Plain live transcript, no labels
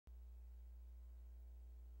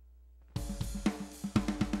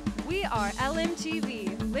We are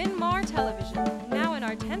LMTV, Linn-Mar Television, now in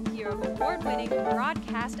our 10th year of award-winning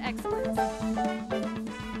broadcast excellence.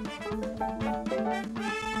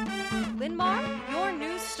 Linn-Mar, your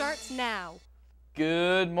news starts now.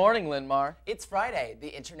 Good morning, Linn-Mar. It's Friday,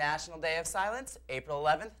 the International Day of Silence, April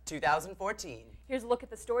 11th, 2014. Here's a look at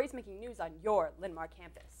the stories making news on your Linn-Mar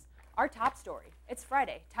campus. Our top story. It's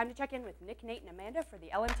Friday. Time to check in with Nick, Nate, and Amanda for the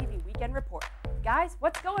LMTV Weekend Report. Guys,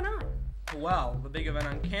 what's going on? Well, the big event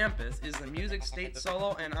on campus is the Music State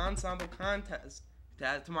Solo and Ensemble Contest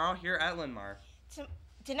tomorrow here at Linn-Mar.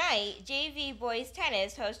 Tonight, JV Boys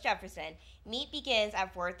Tennis hosts Jefferson. Meet begins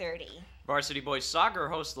at 4:30. Varsity Boys Soccer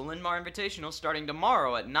hosts the Linn-Mar Invitational starting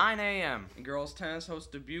tomorrow at 9 a.m. Girls Tennis hosts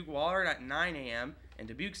Dubuque Wahlert at 9 a.m. and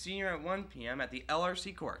Dubuque Senior at 1 p.m. at the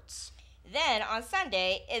LRC Courts. Then, on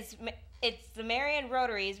Sunday, it's the Marion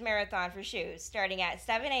Rotary's Marathon for Shoes, starting at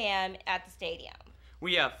 7 a.m. at the stadium.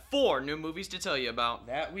 We have 4 new movies to tell you about.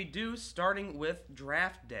 That we do, starting with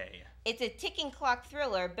Draft Day. It's a ticking clock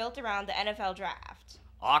thriller built around the NFL draft.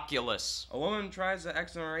 Oculus. A woman tries to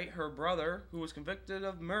exonerate her brother, who was convicted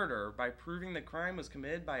of murder, by proving the crime was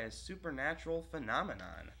committed by a supernatural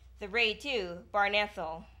phenomenon. The Raid 2,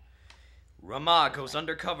 Barnethel. Rama goes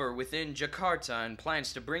undercover within Jakarta and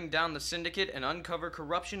plans to bring down the syndicate and uncover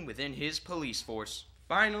corruption within his police force.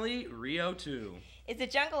 Finally, Rio 2. It's a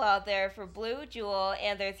jungle out there for Blue, Jewel,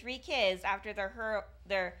 and their 3 kids after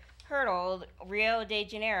they're hurtled Rio de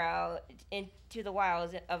Janeiro into the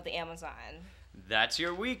wilds of the Amazon. That's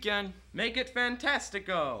your weekend. Make it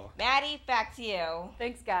fantastico. Maddie, back to you.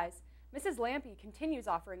 Thanks, guys. Mrs. Lampy continues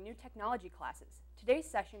offering new technology classes. Today's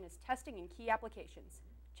session is testing and key applications.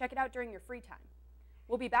 Check it out during your free time.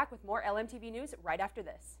 We'll be back with more LMTV news right after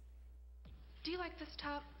this. Do you like this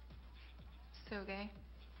top? So gay.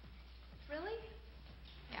 Really?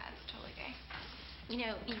 Yeah, it's totally gay. You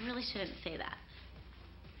know, you really shouldn't say that.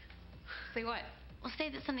 Say what? Well, say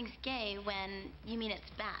that something's gay when you mean it's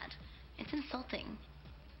bad. It's insulting.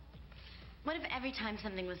 What if every time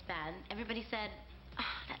something was bad, everybody said, "Oh,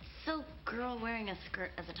 that's so girl wearing a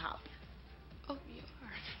skirt as a top." Oh, you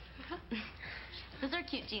are. Those are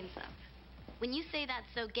cute jeans, though. When you say that's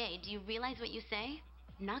so gay, do you realize what you say?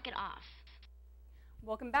 Knock it off.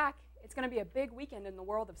 Welcome back. It's going to be a big weekend in the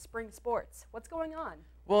world of spring sports. What's going on?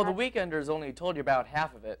 Well, the Weekenders only told you about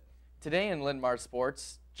half of it. Today in Linn-Mar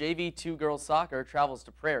sports, JV2 girls soccer travels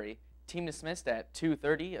to Prairie. Team dismissed at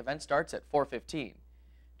 2:30. Event starts at 4:15.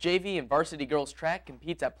 JV and varsity girls track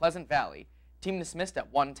competes at Pleasant Valley. Team dismissed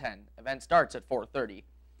at 1:10. Event starts at 4:30.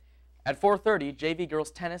 At 4:30, JV girls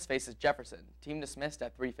tennis faces Jefferson. Team dismissed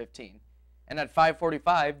at 3:15. And at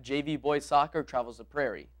 5:45, JV boys soccer travels to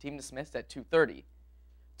Prairie. Team dismissed at 2:30.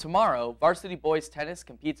 Tomorrow, varsity boys tennis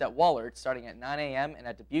competes at Wahlert starting at 9 a.m. and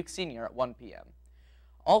at Dubuque Senior at 1 p.m.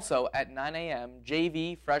 Also, at 9 a.m.,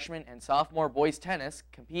 JV, freshman, and sophomore boys tennis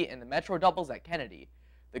compete in the Metro Doubles at Kennedy.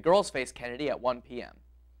 The girls face Kennedy at 1 p.m.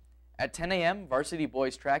 At 10 a.m., varsity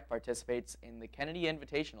boys track participates in the Kennedy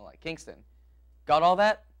Invitational at Kingston. Got all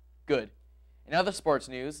that? Good. In other sports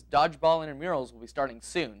news, dodgeball and intramurals will be starting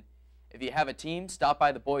soon. If you have a team, stop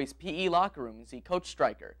by the boys' PE locker room and see Coach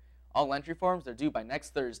Stryker. All entry forms are due by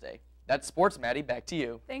next Thursday. That's sports, Maddie. Back to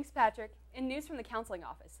you. Thanks, Patrick. In news from the counseling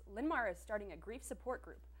office, Linn-Mar is starting a grief support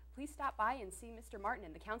group. Please stop by and see Mr. Martin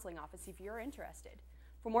in the counseling office if you're interested.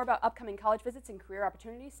 For more about upcoming college visits and career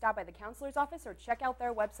opportunities, stop by the counselor's office or check out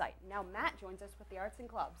their website. Now Matt joins us with the arts and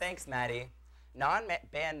clubs. Thanks, Maddie.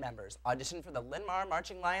 Non-band members audition for the Linn-Mar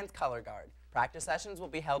Marching Lions Color Guard. Practice sessions will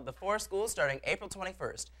be held before school starting April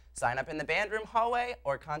 21st. Sign up in the band room hallway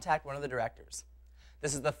or contact one of the directors.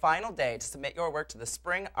 This is the final day to submit your work to the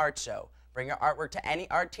Spring Art Show. Bring your artwork to any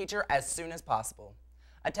art teacher as soon as possible.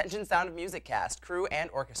 Attention Sound of Music cast, crew, and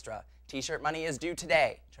orchestra. T-shirt money is due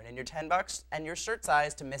today. Turn in your $10 and your shirt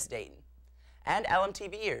size to Miss Dayton. And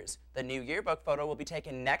LMTV Years. The new yearbook photo will be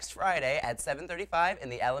taken next Friday at 7:35 in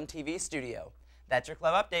the LMTV studio. That's your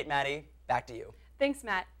club update, Maddie. Back to you. Thanks,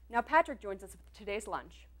 Matt. Now Patrick joins us with today's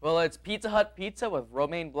lunch. Well, it's Pizza Hut pizza with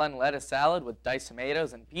romaine blend lettuce salad with diced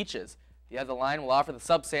tomatoes and peaches. The other line will offer the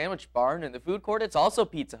Sub Sandwich Bar, and in the food court, it's also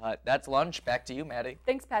Pizza Hut. That's lunch. Back to you, Maddie.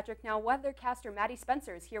 Thanks, Patrick. Now weathercaster Maddie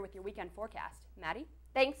Spencer is here with your weekend forecast. Maddie?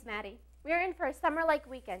 Thanks, Maddie. We are in for a summer-like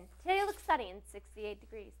weekend. Today looks sunny and 68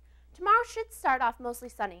 degrees. Tomorrow should start off mostly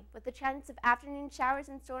sunny, with the chance of afternoon showers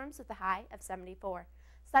and storms with a high of 74.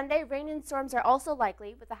 Sunday, rain and storms are also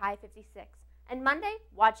likely with a high 56. And Monday,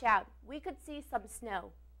 watch out. We could see some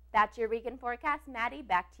snow. That's your weekend forecast. Maddie,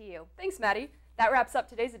 back to you. Thanks, Maddie. That wraps up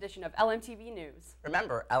today's edition of LMTV News.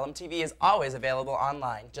 Remember, LMTV is always available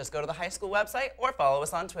online. Just go to the high school website or follow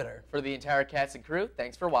us on Twitter. For the entire cast and crew,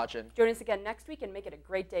 thanks for watching. Join us again next week and make it a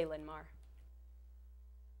great day, Linn-Mar.